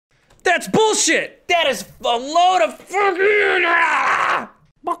That's bullshit! That is a load of fucking...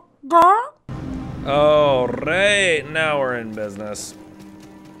 All right, now we're in business.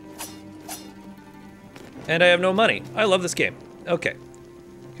 And I have no money. I love this game. Okay.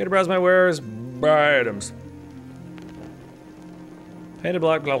 Here to browse my wares, buy items. Painted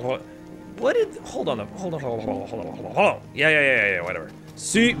block, blah, blah, blah. What did, hold on, hold on. Yeah, whatever.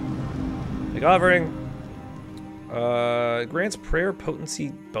 See, big offering. Grants prayer potency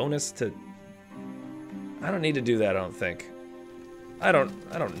bonus to, I don't need to do that, I don't think. I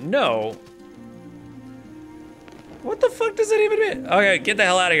don't know. What the fuck does that even mean? Okay, get the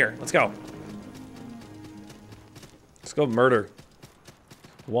hell out of here. Let's go. Let's go murder.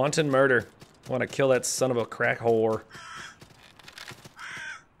 Wanton murder. I want to kill that son of a crack whore.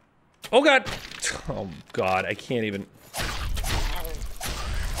 Oh god! Oh god, I can't even.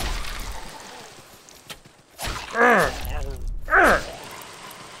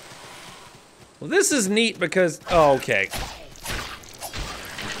 Well, this is neat because, oh, okay.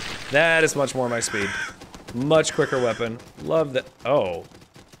 That is much more my speed. Much quicker weapon. Love that. Oh.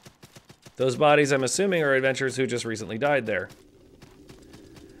 Those bodies, I'm assuming, are adventurers who just recently died there.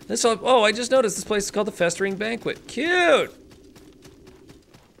 This, oh, I just noticed this place is called the Festering Banquet. Cute!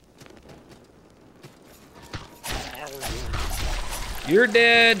 You're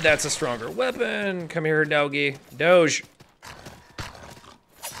dead. That's a stronger weapon. Come here, doggy. Doge.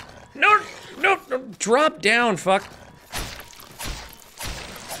 No, no, no. Drop down, fuck.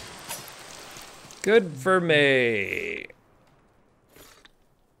 Good for me.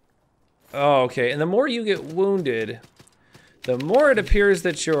 Oh, okay, and the more you get wounded, the more it appears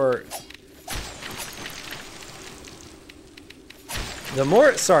that you're... The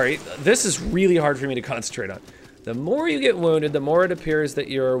more, sorry, this is really hard for me to concentrate on. The more you get wounded, the more it appears that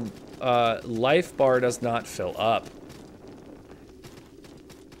your life bar does not fill up.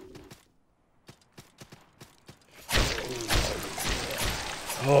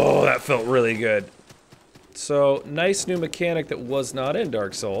 Oh, that felt really good. So, nice new mechanic that was not in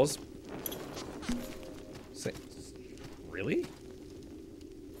Dark Souls. Really?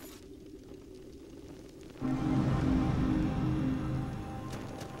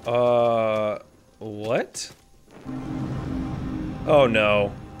 What? Oh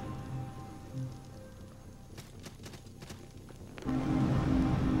no.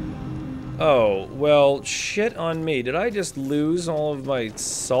 Oh, well, shit on me. Did I just lose all of my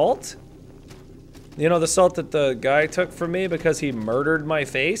salt? You know, the salt that the guy took from me because he murdered my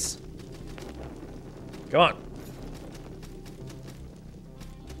face? Come on.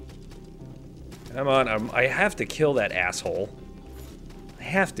 Come on, I have to kill that asshole. I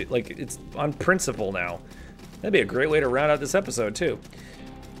have to, like, it's on principle now. That'd be a great way to round out this episode, too.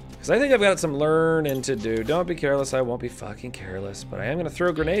 Because I think I've got some learning to do. Don't be careless, I won't be fucking careless. But I am gonna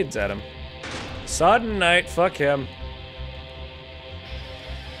throw grenades at him. Sodden Knight, fuck him.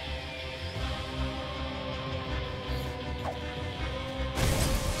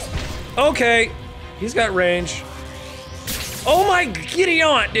 Okay, he's got range. Oh my, giddy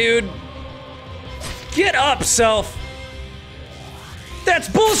aunt, dude. Get up, self. That's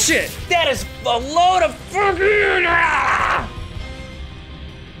bullshit. That is a load of fucking...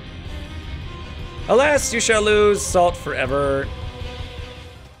 Alas, you shall lose salt forever.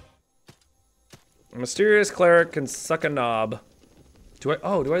 A mysterious cleric can suck a knob. Do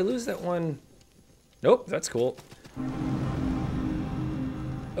I lose that one? Nope, that's cool.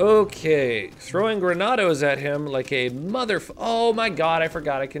 Okay, throwing granados at him like a oh my god, I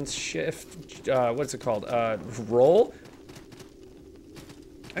forgot I can shift, what's it called? Roll?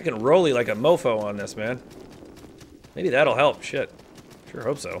 I can rolly like a mofo on this, man. Maybe that'll help, shit. Sure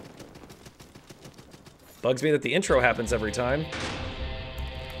hope so. Bugs me that the intro happens every time.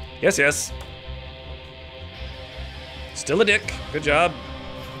 Yes, yes. Still a dick, good job.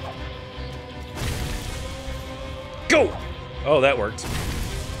 Go! Oh, that worked.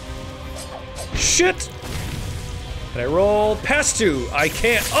 Shit! Can I roll? Pass two. I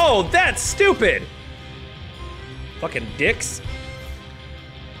can't. Oh, that's stupid! Fucking dicks.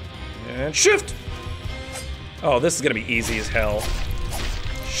 And shift! Oh, this is gonna be easy as hell.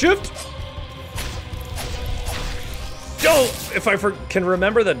 Shift! Oh! If I can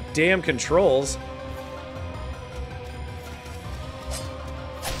remember the damn controls.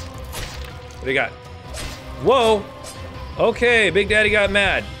 What do you got? Whoa! Okay, Big Daddy got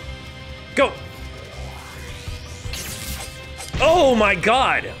mad. Go! Oh my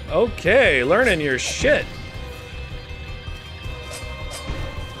god! Okay, learning your shit.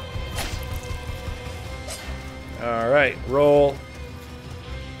 Alright, roll.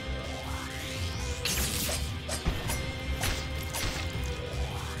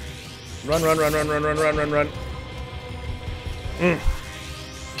 Run, run, run, run, run, run, run, run, run.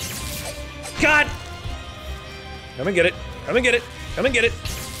 God! Come and get it. Come and get it. Come and get it.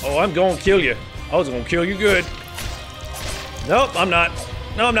 Oh, I'm gonna kill you. I was gonna kill you good. Nope, I'm not.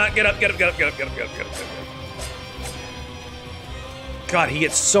 No, I'm not. Get up, get up, get up, get up, get up, get up, get up, get up. God, he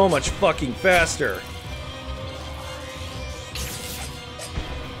gets so much fucking faster.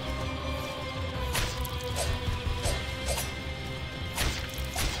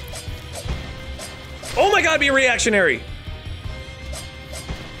 Oh my God, be reactionary.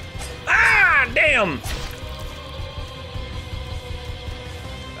 Ah, damn.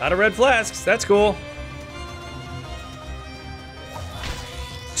 Out of red flasks, that's cool.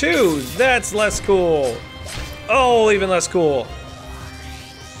 2, that's less cool. Oh, even less cool.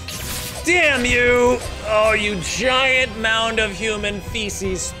 Damn you! Oh, you giant mound of human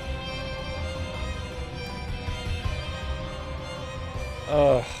feces.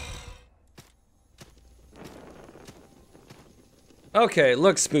 Ugh. Okay,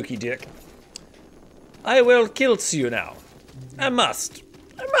 look, Spooky Dick. I will kill you now. I must.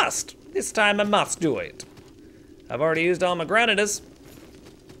 I must. This time I must do it. I've already used all my granadas.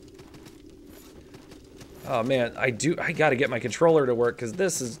 Oh man, I gotta get my controller to work because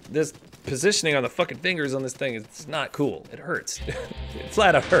this positioning on the fucking fingers on this thing is not cool. It hurts. It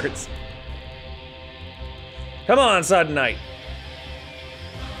flat out hurts. Come on, Sodden Knight.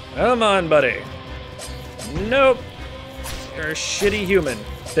 Come on, buddy. Nope. You're a shitty human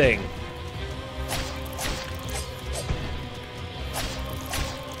thing.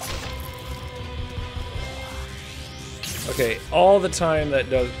 Okay, all the time that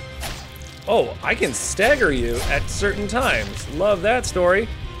does... Oh, I can stagger you at certain times. Love that story.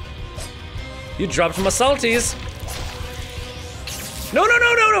 You dropped my salties. No, no,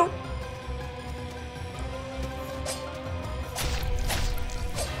 no, no, no!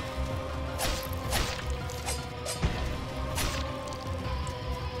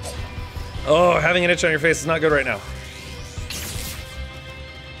 Oh, having an itch on your face is not good right now.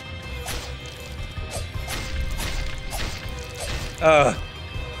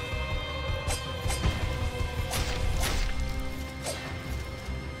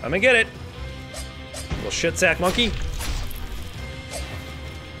 I'm gonna get it. Little shit sack monkey.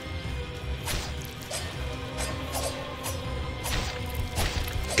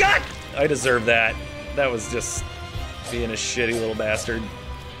 God! I deserve that. That was just being a shitty little bastard.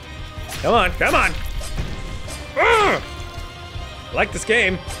 Come on, come on! I like this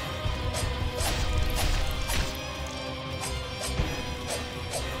game.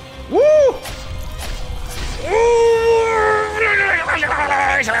 Woo!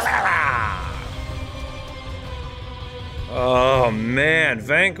 Oh man,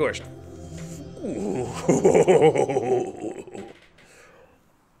 vanquished.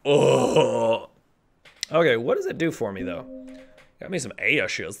 Oh. Okay, what does it do for me though? Got me some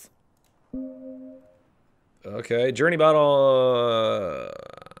ashes. Okay, journey bottle.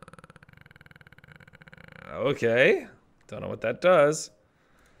 Okay, don't know what that does.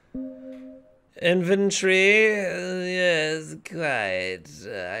 Inventory, yes, quite.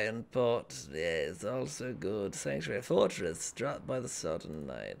 Iron pot, yes, also good. Sanctuary fortress, dropped by the Sodden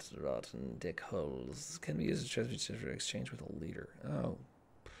Knight. Rotten dick holes. Can be used as treasure for exchange with a leader. Oh.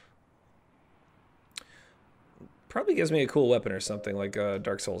 Probably gives me a cool weapon or something like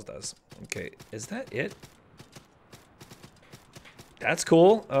Dark Souls does. Okay, is that it? That's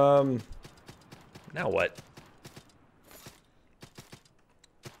cool. Now what?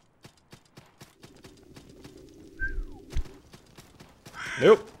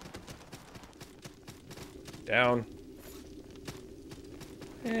 Nope. Down.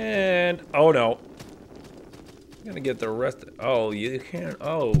 And, oh no. I'm gonna get the rest. Oh, you can't.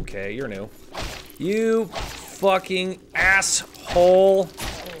 Oh, okay, you're new. You fucking asshole.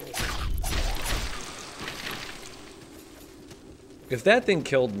 If that thing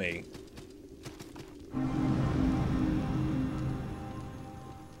killed me.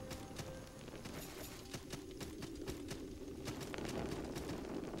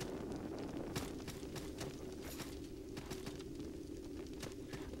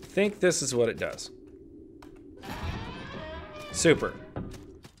 I think this is what it does. Super.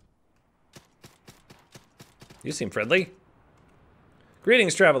 You seem friendly.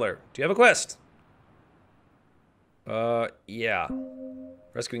 Greetings, traveler. Do you have a quest? Yeah.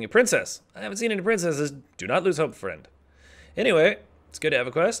 Rescuing a princess. I haven't seen any princesses. Do not lose hope, friend. Anyway, it's good to have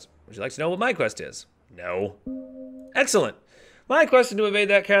a quest. Would you like to know what my quest is? No. Excellent. My quest is to invade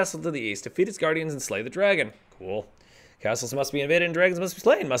that castle to the east, defeat its guardians, and slay the dragon. Cool. Castles must be invaded and dragons must be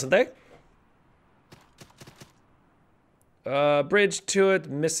slain, mustn't they? Bridge to it,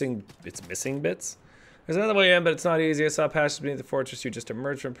 it's missing bits. There's another way in, but it's not easy. I saw a passage beneath the fortress you just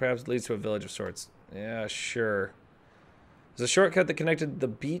emerged from. Perhaps it leads to a village of sorts. Yeah, sure. There's a shortcut that connected the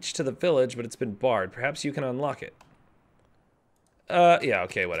beach to the village, but it's been barred. Perhaps you can unlock it. Yeah,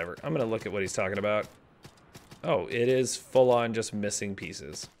 okay, whatever. I'm gonna look at what he's talking about. Oh, it is full-on just missing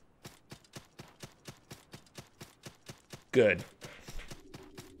pieces. Good.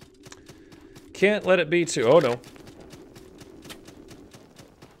 Can't let it be too. Oh, no.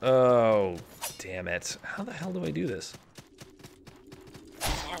 Oh, damn it. How the hell do I do this?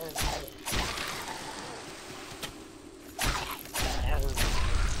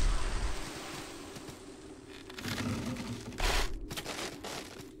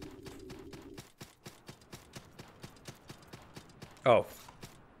 Oh.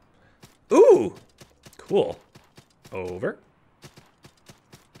 Ooh! Cool. Over.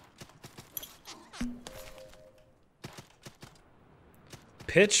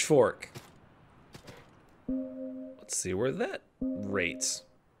 Pitchfork. Let's see where that rates.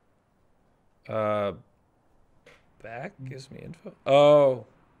 Back gives me info. Oh.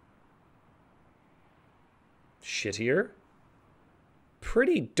 Shittier.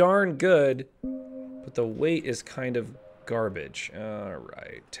 Pretty darn good, but the weight is kind of garbage.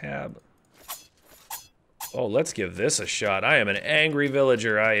 Alright, tab. Oh, let's give this a shot. I am an angry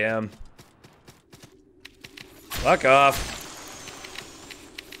villager, I am. Fuck off.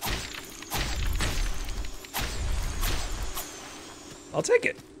 I'll take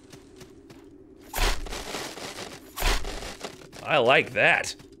it. I like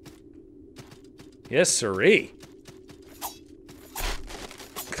that. Yes, siree.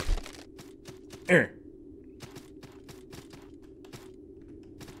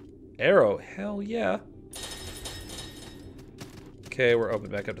 Arrow, hell yeah. Okay, we're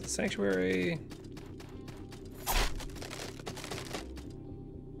open back up to the sanctuary.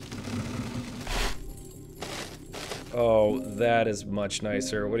 Oh, that is much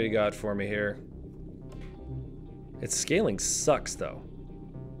nicer. What do you got for me here? Its scaling sucks, though.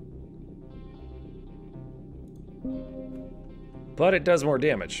 But it does more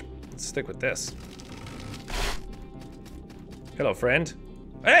damage. Let's stick with this. Hello, friend.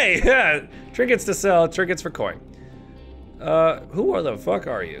 Hey, yeah, trinkets to sell, trinkets for coin. Who the fuck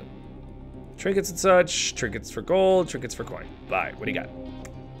are you? Trinkets and such, trinkets for gold, trinkets for coin. Bye, what do you got?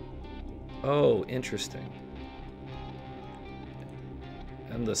 Oh, interesting.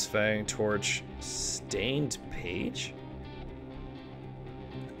 Endless Fang, Torch, Stained Page?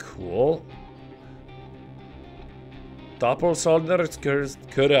 Cool. Doppelsolder's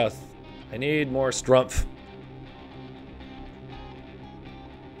Kurath. I need more strumpf.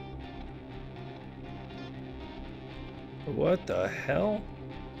 What the hell?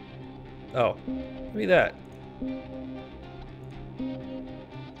 Oh, give me that.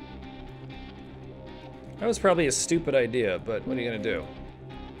 That was probably a stupid idea, but what are you gonna do?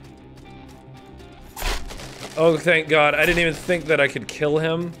 Oh, thank God. I didn't even think that I could kill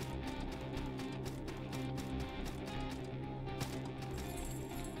him.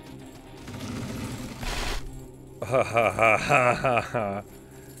 Ha ha ha ha ha ha.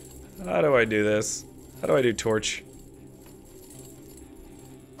 How do I do this? How do I do torch?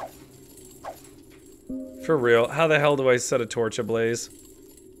 For real, how the hell do I set a torch ablaze?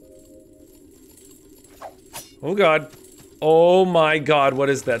 Oh God. Oh my God, what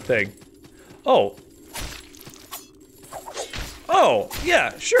is that thing? Oh. Oh,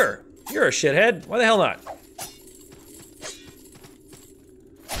 yeah, sure. You're a shithead. Why the hell not?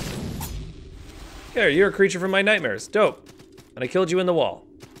 Here, you're a creature from my nightmares. Dope. And I killed you in the wall.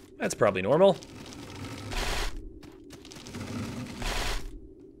 That's probably normal.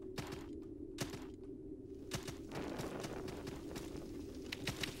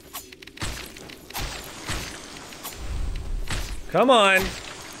 Come on.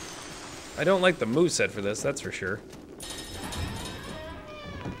 I don't like the moveset for this, that's for sure.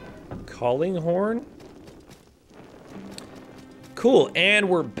 Calling horn? Cool, and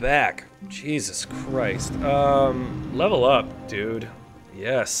we're back. Jesus Christ. Level up, dude.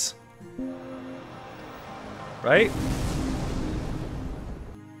 Yes. Right?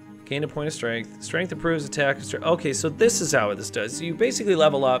 Gain a point of strength. Strength improves attack. Okay, so this is how this does. You basically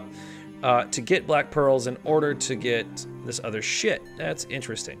level up to get black pearls in order to get this other shit. That's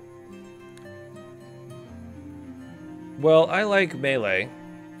interesting. Well, I like melee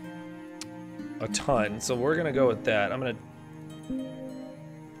a ton, so we're gonna go with that. I'm gonna...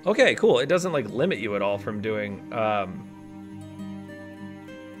 Okay, cool. It doesn't like limit you at all from doing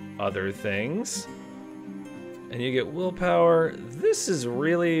other things. And you get willpower. This is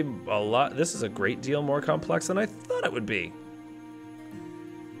really a lot. This is a great deal more complex than I thought it would be.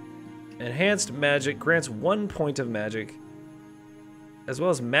 Enhanced magic grants 1 point of magic, as well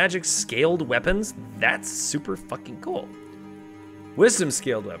as magic scaled weapons. That's super fucking cool. Wisdom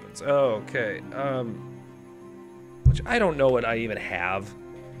scaled weapons. Oh, okay. Which I don't know what I even have.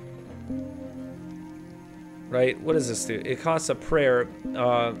 Right? What does this do? It costs a prayer.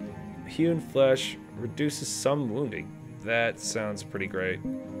 Hewn flesh reduces some wounding. That sounds pretty great.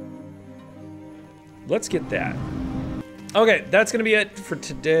 Let's get that. Okay, that's gonna be it for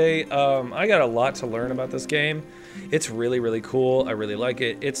today. I got a lot to learn about this game. It's really, really cool. I really like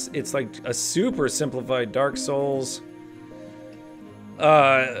it. It's like a super simplified Dark Souls.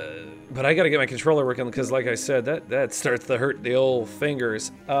 But I gotta get my controller working because, like I said, that starts to hurt the old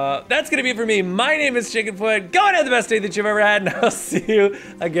fingers. That's gonna be it for me. My name is Chknfoot. Go and have the best day that you've ever had, and I'll see you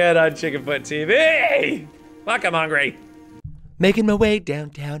again on Chknfoot TV. Fuck, I'm hungry. Making my way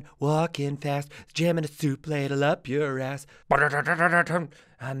downtown, walking fast, jamming a soup ladle up your ass.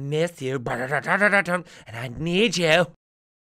 I miss you, and I need you.